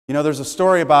You know, there's a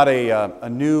story about a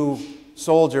new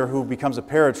soldier who becomes a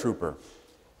paratrooper.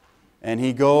 And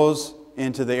he goes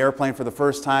into the airplane for the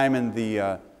first time, and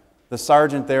the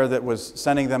sergeant there that was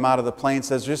sending them out of the plane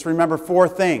says, just remember 4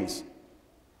 things.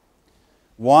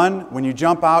 1, when you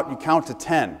jump out, you count to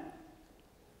 10.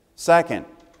 2nd,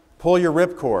 pull your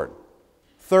ripcord.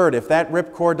 3rd, if that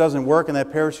ripcord doesn't work and that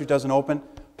parachute doesn't open,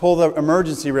 pull the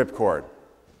emergency ripcord.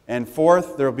 And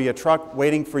 4th, there will be a truck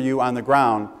waiting for you on the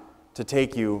ground to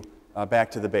take you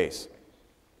back to the base.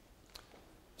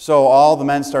 So all the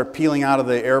men start peeling out of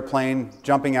the airplane,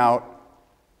 jumping out,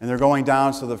 and they're going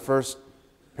down. So the first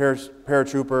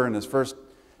paratrooper in his first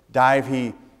dive,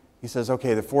 he says,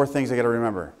 okay, the 4 things I got to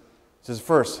remember. He says,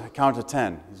 first, count to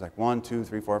 10. He's like 1, 2,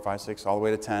 3, 4, 5, 6, all the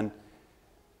way to 10.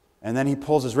 And then he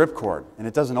pulls his ripcord, and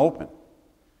it doesn't open.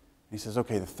 He says,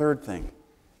 okay, the 3rd thing,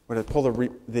 when I pull he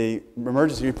pulls the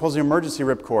emergency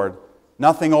ripcord,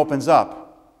 nothing opens up.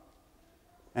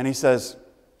 And he says,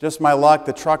 just my luck,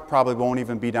 the truck probably won't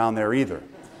even be down there either.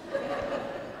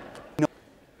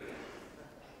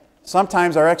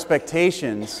 Sometimes our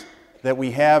expectations that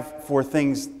we have for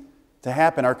things to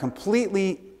happen are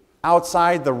completely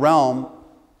outside the realm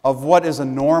of what is a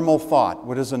normal thought,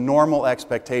 what is a normal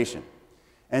expectation.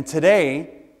 And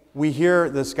today, we hear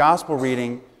this gospel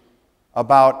reading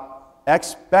about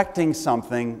expecting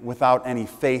something without any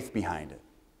faith behind it.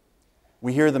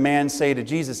 We hear the man say to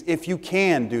Jesus, if you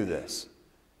can do this.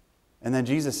 And then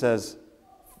Jesus says,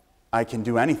 I can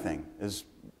do anything, is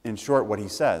in short what he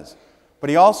says. But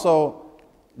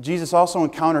Jesus also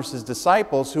encounters his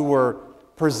disciples who were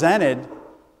presented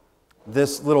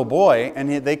this little boy, and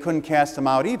they couldn't cast him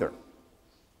out either.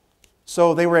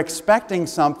 So they were expecting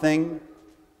something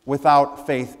without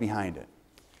faith behind it.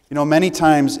 You know, many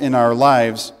times in our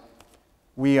lives,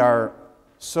 we are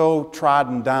so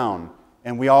trodden down,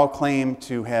 and we all claim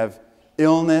to have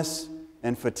illness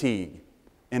and fatigue.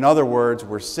 In other words,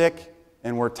 we're sick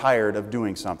and we're tired of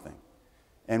doing something.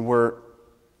 And we're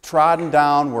trodden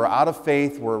down, we're out of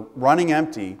faith, we're running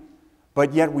empty,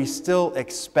 but yet we still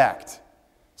expect.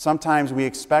 Sometimes we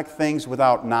expect things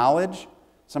without knowledge,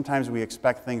 sometimes we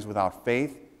expect things without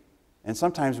faith, and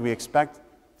sometimes we expect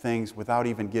things without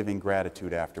even giving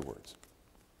gratitude afterwards.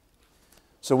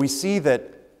 So we see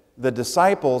that the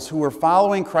disciples who were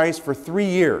following Christ for 3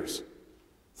 years,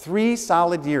 3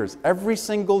 solid years, every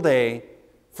single day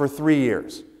for 3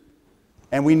 years.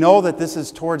 And we know that this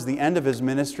is towards the end of his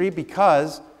ministry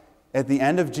because at the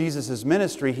end of Jesus'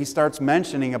 ministry, he starts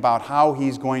mentioning about how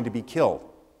he's going to be killed.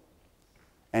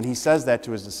 And he says that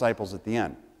to his disciples at the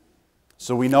end.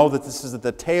 So we know that this is at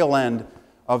the tail end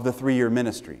of the 3-year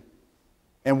ministry.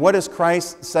 And what has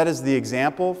Christ set as the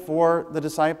example for the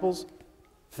disciples?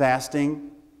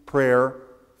 Fasting, prayer,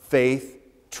 faith,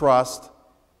 trust,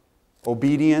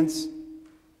 obedience,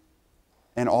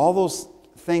 and all those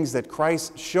things that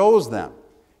Christ shows them.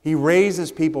 He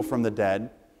raises people from the dead.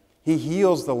 He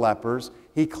heals the lepers.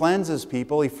 He cleanses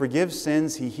people. He forgives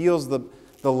sins. He heals the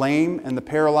lame and the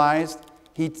paralyzed.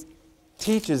 He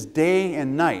teaches day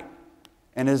and night.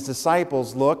 And his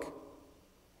disciples look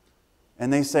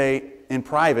and they say in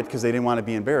private, because they didn't want to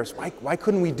be embarrassed, why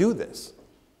couldn't we do this?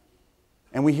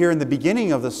 And we hear in the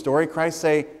beginning of the story Christ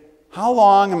say, how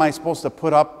long am I supposed to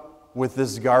put up with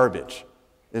this garbage?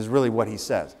 Is really what he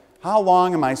says. How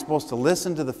long am I supposed to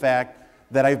listen to the fact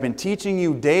that I've been teaching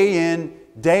you day in,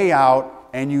 day out,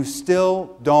 and you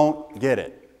still don't get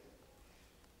it?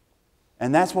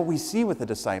 And that's what we see with the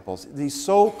disciples. He's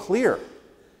so clear.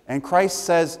 And Christ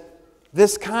says,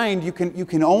 this kind you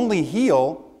can only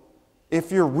heal if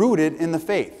you're rooted in the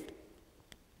faith.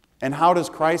 And how does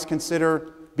Christ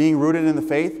consider being rooted in the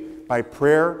faith? By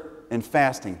prayer and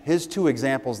fasting. His 2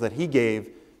 examples that he gave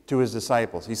to his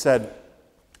disciples. He said,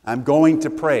 I'm going to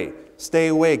pray. Stay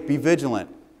awake. Be vigilant.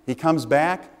 He comes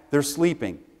back. They're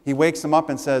sleeping. He wakes them up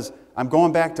and says, I'm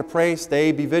going back to pray.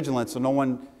 Be vigilant so no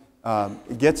one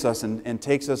gets us and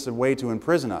takes us away to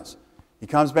imprison us. He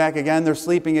comes back again. They're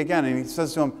sleeping again. And he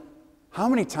says to them, how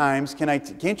many times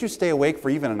can't you stay awake for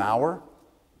even an hour?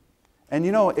 And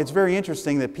you know, it's very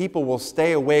interesting that people will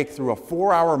stay awake through a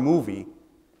 4-hour movie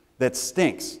that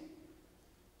stinks.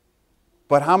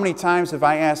 But how many times have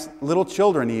I asked little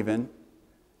children even,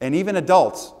 and even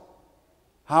adults,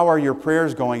 how are your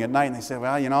prayers going at night? And they say,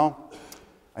 well, you know,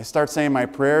 I start saying my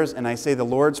prayers, and I say the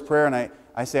Lord's Prayer, and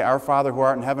I say, Our Father who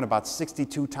art in heaven about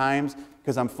 62 times,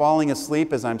 because I'm falling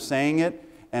asleep as I'm saying it,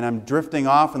 and I'm drifting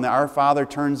off, and the Our Father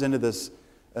turns into this,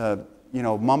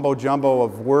 mumbo-jumbo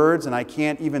of words, and I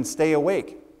can't even stay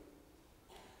awake.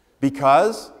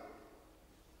 Because,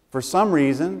 for some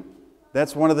reason,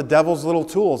 that's one of the devil's little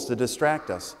tools to distract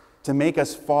us, to make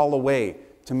us fall away,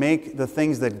 to make the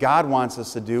things that God wants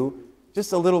us to do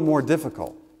just a little more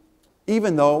difficult,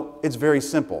 even though it's very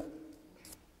simple.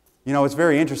 You know, it's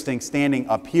very interesting standing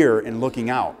up here and looking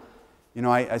out. You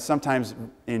know, I sometimes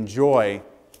enjoy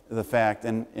the fact,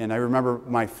 and I remember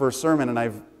my first sermon, and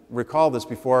I've recalled this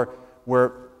before,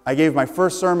 where I gave my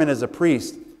first sermon as a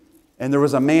priest, and there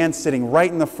was a man sitting right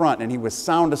in the front, and he was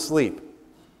sound asleep.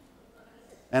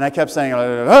 And I kept saying,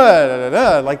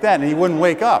 like that, and he wouldn't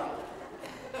wake up.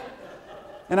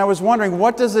 And I was wondering,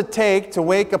 what does it take to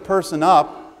wake a person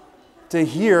up to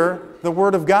hear the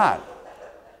Word of God?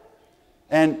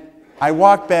 And I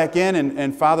walked back in,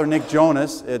 and Father Nick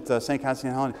Jonas at St.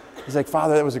 Constantine Helen, he's like,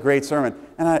 Father, that was a great sermon.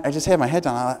 And I just had my head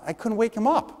down. I couldn't wake him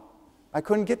up. I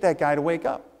couldn't get that guy to wake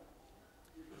up.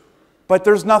 But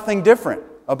there's nothing different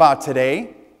about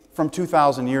today from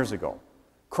 2,000 years ago.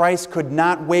 Christ could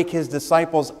not wake his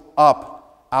disciples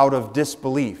up out of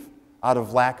disbelief, out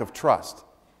of lack of trust.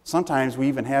 Sometimes we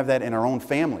even have that in our own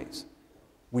families.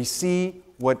 We see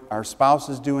what our spouse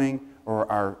is doing,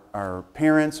 or our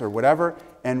parents, or whatever,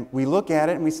 and we look at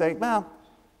it and we say, well,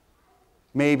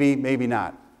 maybe, maybe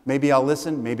not. Maybe I'll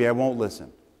listen, maybe I won't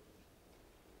listen.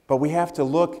 But we have to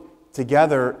look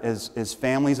together as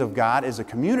families of God, as a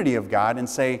community of God, and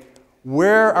say,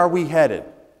 where are we headed?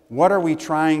 What are we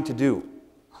trying to do?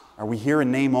 Are we here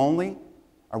in name only?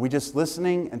 Are we just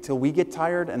listening until we get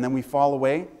tired and then we fall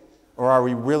away? Or are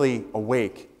we really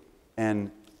awake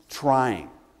and trying?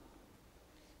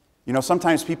 You know,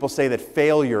 sometimes people say that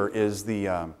failure is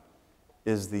the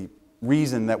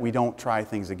reason that we don't try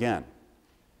things again.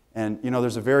 And, you know,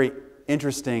 there's a very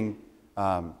interesting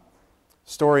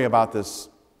story about this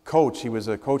coach. He was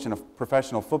a coach in a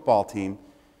professional football team.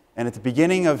 And at the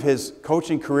beginning of his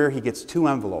coaching career, he gets 2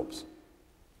 envelopes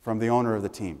from the owner of the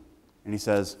team. And he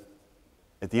says,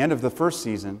 at the end of the first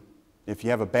season, if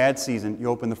you have a bad season, you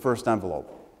open the first envelope.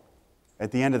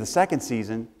 At the end of the second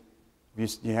season,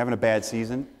 if you're having a bad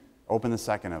season, open the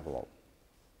second envelope.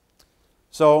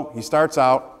 So he starts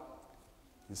out,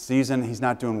 the season, he's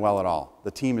not doing well at all.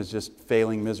 The team is just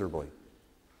failing miserably.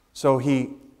 So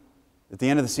at the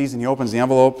end of the season, he opens the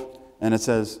envelope, and it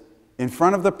says, in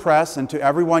front of the press and to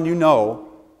everyone you know,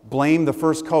 blame the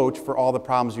first coach for all the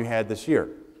problems you had this year.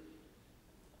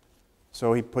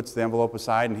 So he puts the envelope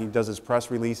aside and he does his press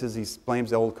releases. He blames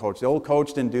the old coach. The old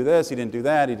coach didn't do this, he didn't do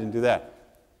that, he didn't do that.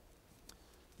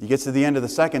 He gets to the end of the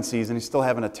second season, he's still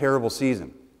having a terrible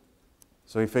season.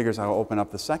 So he figures, I'll open up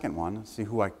the second one and see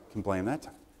who I can blame that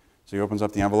time. So he opens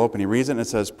up the envelope and he reads it, and it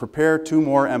says, prepare 2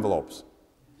 more envelopes.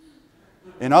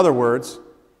 In other words,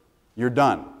 you're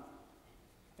done.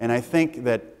 And I think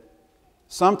that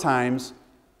sometimes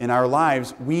in our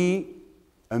lives, we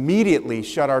immediately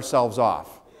shut ourselves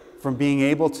off from being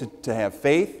able to have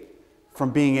faith, from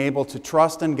being able to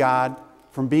trust in God,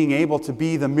 from being able to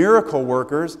be the miracle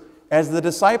workers as the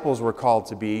disciples were called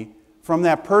to be, from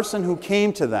that person who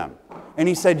came to them. And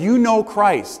he said, you know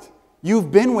Christ.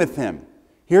 You've been with him.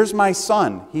 Here's my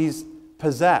son. He's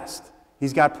possessed.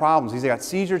 He's got problems. He's got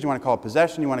seizures. You want to call it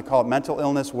possession. You want to call it mental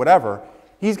illness, whatever.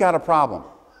 He's got a problem.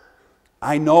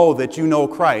 I know that you know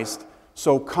Christ,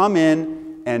 so come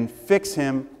in and fix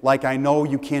him like I know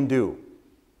you can do.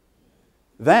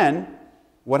 Then,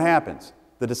 what happens?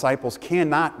 The disciples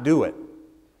cannot do it.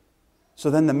 So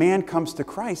then the man comes to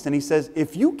Christ and he says,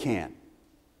 if you can.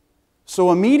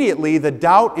 So immediately the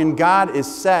doubt in God is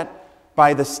set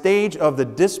by the stage of the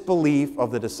disbelief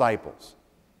of the disciples.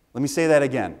 Let me say that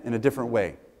again in a different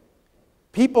way.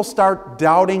 People start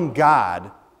doubting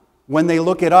God when they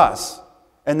look at us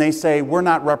and they say, we're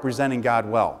not representing God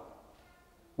well.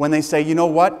 When they say, you know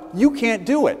what? You can't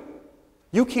do it.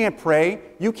 You can't pray.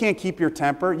 You can't keep your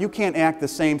temper. You can't act the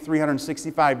same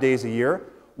 365 days a year.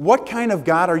 What kind of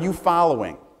God are you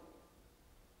following?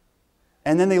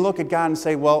 And then they look at God and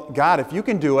say, well, God, if you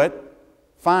can do it,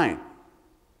 fine.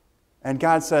 And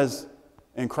God says,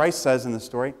 and Christ says in the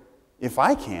story, if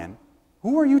I can,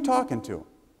 who are you talking to?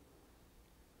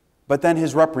 But then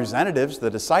his representatives,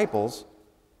 the disciples,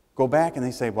 go back and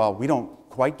they say, well, we don't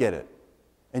quite get it.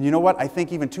 And you know what? I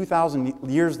think even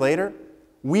 2,000 years later,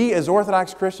 we as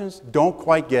Orthodox Christians don't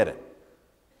quite get it.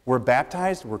 We're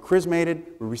baptized, we're chrismated,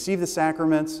 we receive the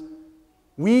sacraments.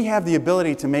 We have the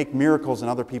ability to make miracles in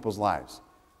other people's lives.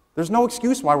 There's no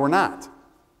excuse why we're not.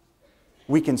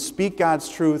 We can speak God's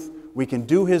truth, we can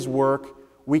do his work,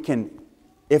 we can,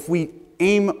 if we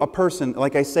aim a person,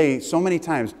 like I say so many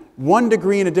times, 1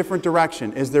 degree in a different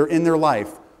direction as they're in their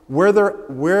life, where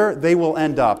they will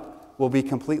end up will be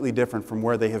completely different from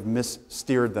where they have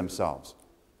missteered themselves.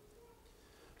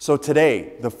 So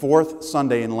today, the 4th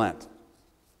Sunday in Lent,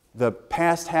 the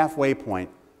past halfway point,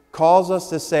 calls us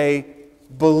to say,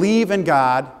 believe in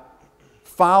God,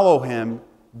 follow Him,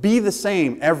 be the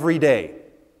same every day.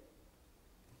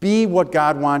 Be what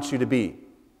God wants you to be.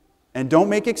 And don't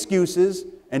make excuses,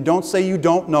 and don't say you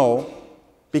don't know,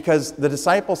 because the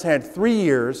disciples had 3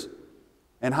 years,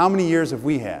 and how many years have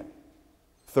we had?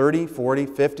 30, 40,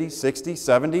 50, 60,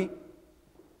 70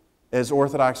 as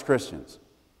Orthodox Christians.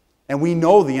 And we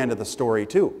know the end of the story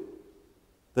too.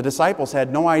 The disciples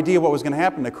had no idea what was going to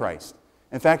happen to Christ.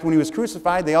 In fact, when He was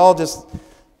crucified, they all just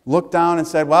looked down and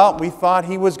said, well, we thought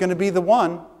He was going to be the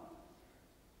one,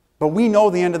 but we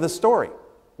know the end of the story.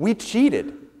 We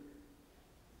cheated.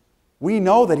 We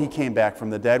know that He came back from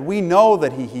the dead. We know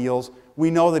that He heals. We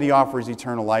know that He offers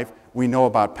eternal life. We know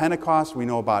about Pentecost. We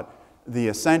know about the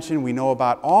ascension. We know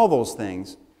about all those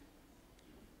things.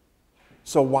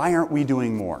 So why aren't we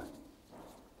doing more?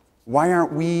 Why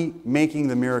aren't we making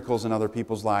the miracles in other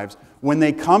people's lives when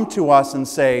they come to us and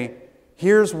say,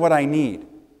 here's what I need,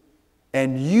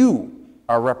 and you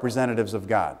are representatives of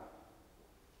God?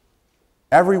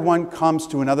 Everyone comes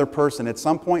to another person at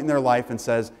some point in their life and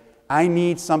says, I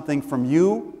need something from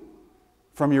you,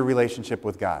 from your relationship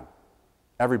with God.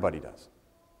 Everybody does.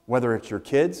 Whether it's your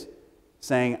kids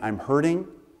saying, I'm hurting,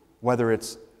 whether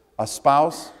it's a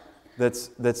spouse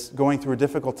that's going through a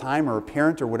difficult time, or a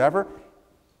parent or whatever,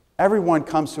 everyone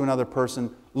comes to another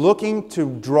person looking to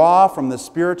draw from the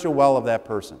spiritual well of that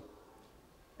person.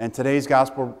 And today's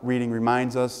gospel reading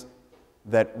reminds us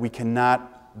that we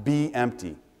cannot be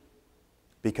empty,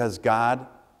 because God,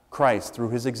 Christ, through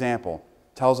His example,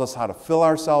 tells us how to fill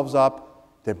ourselves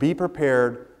up, to be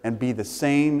prepared, and be the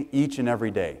same each and every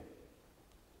day.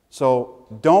 So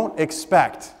don't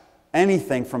expect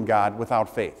anything from God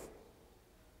without faith.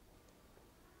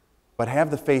 But have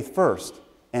the faith first,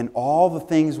 and all the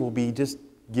things will be just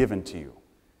given to you.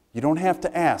 You don't have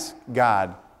to ask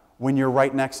God when you're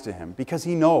right next to Him, because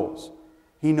He knows.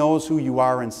 He knows who you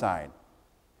are inside.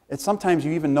 It's sometimes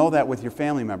you even know that with your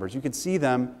family members. You can see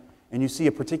them, and you see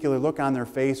a particular look on their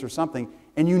face or something,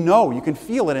 and you can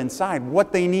feel it inside,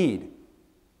 what they need.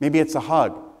 Maybe it's a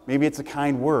hug. Maybe it's a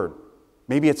kind word.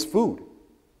 Maybe it's food.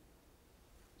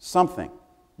 Something.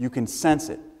 You can sense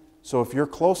it. So if you're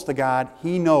close to God,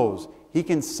 He knows. He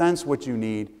can sense what you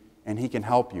need, and He can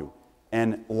help you.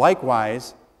 And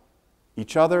likewise,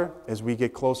 each other, as we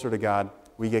get closer to God,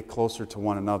 we get closer to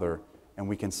one another, and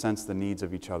we can sense the needs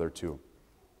of each other too.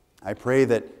 I pray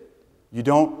that you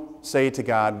don't say to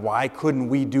God, why couldn't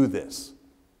we do this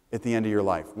at the end of your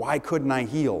life? Why couldn't I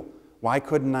heal? Why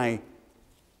couldn't I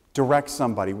direct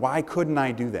somebody? Why couldn't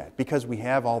I do that? Because we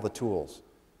have all the tools.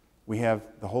 We have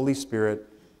the Holy Spirit,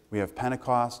 we have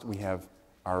Pentecost, we have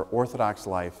our Orthodox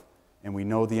life, and we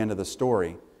know the end of the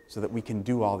story so that we can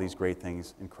do all these great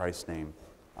things in Christ's name.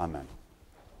 Amen.